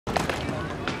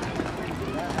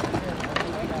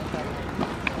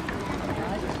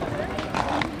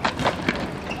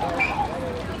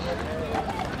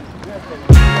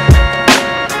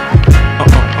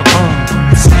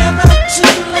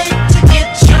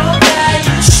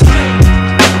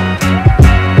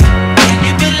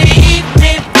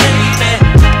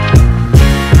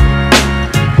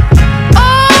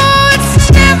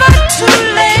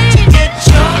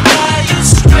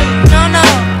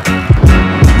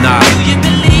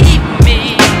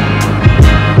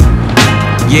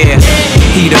Yeah,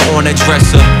 heater on a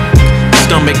dresser,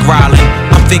 stomach growling.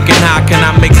 I'm thinking, how can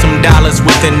I make some dollars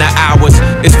within the hours?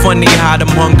 It's funny how them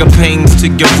hunger pains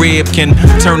to your rib can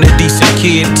turn a decent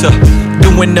kid to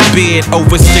doing the bid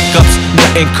over stick-ups, no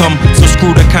income, so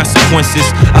screw the consequences.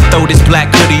 I throw this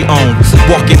black hoodie on,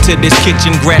 walk into this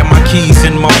kitchen, grab my keys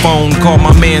and my phone, call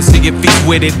my man, see if he's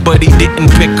with it, but he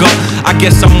didn't pick up. I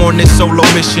guess I'm on this solo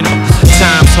mission.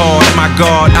 Time's hard, my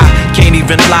God, I can't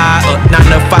even lie. 9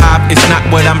 to 5, it's not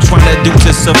what I'm trying to do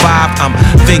to survive. I'm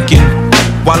thinking,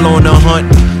 while on a hunt,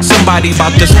 somebody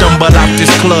about to stumble out this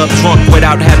club drunk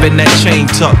without having that chain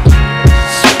tucked.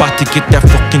 About to get that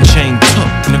fucking chain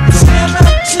tucked, nigga.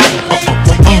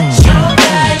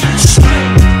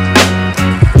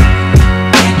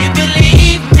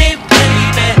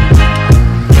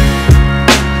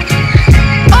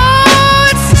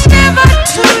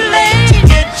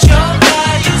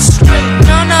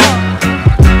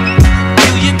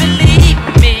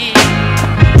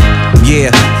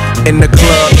 In the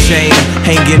club, chain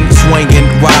hanging, swinging,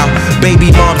 wow.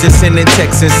 Baby moms are sending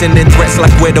texts and sending threats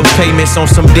like widows payments on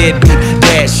some deadbeat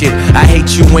dad shit. I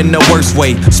hate you in the worst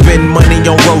way. Spend money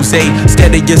on rosé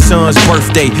instead of your son's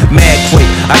birthday. Mad quick,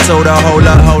 I told her hold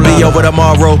up, be over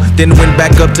tomorrow. Then went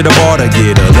back up to the bar to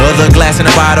get another glass in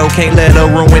a bottle. Can't let her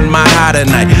ruin my high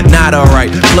tonight, not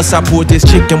alright. Plus I poured this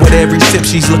chicken with every sip.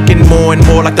 She's looking more and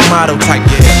more like the model type.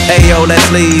 Hey yo, let's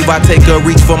leave. I take a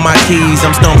reach for my keys.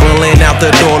 I'm stumbling out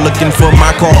the door looking for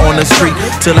my car on the street,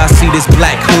 till I see this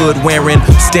black hood wearing,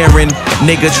 staring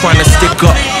nigga trying to stick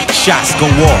up. Shots go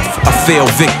off, I fell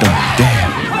victim.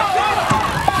 Damn.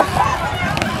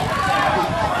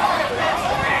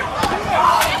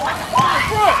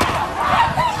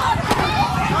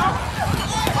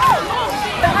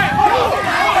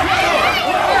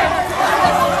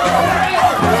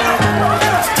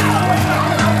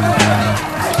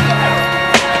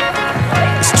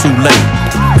 It's too late.